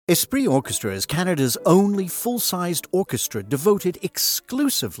Esprit Orchestra is Canada's only full-sized orchestra devoted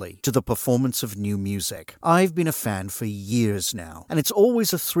exclusively to the performance of new music. I've been a fan for years now, and it's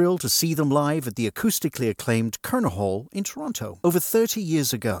always a thrill to see them live at the acoustically acclaimed Kerner Hall in Toronto. Over 30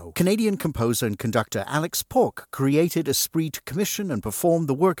 years ago, Canadian composer and conductor Alex Polk created Esprit to commission and perform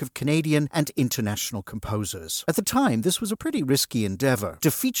the work of Canadian and international composers. At the time, this was a pretty risky endeavor,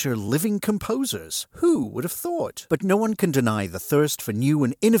 to feature living composers. Who would have thought? But no one can deny the thirst for new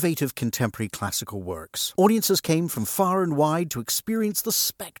and innovative contemporary classical works. Audiences came from far and wide to experience the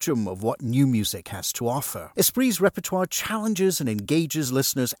spectrum of what new music has to offer. Esprit's repertoire challenges and engages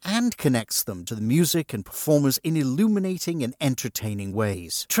listeners and connects them to the music and performers in illuminating and entertaining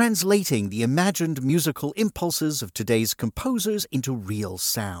ways, translating the imagined musical impulses of today's composers into real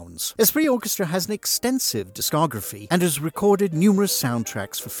sounds. Esprit Orchestra has an extensive discography and has recorded numerous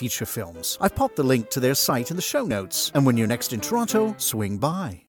soundtracks for feature films. I've popped the link to their site in the show notes, and when you're next in Toronto, swing by.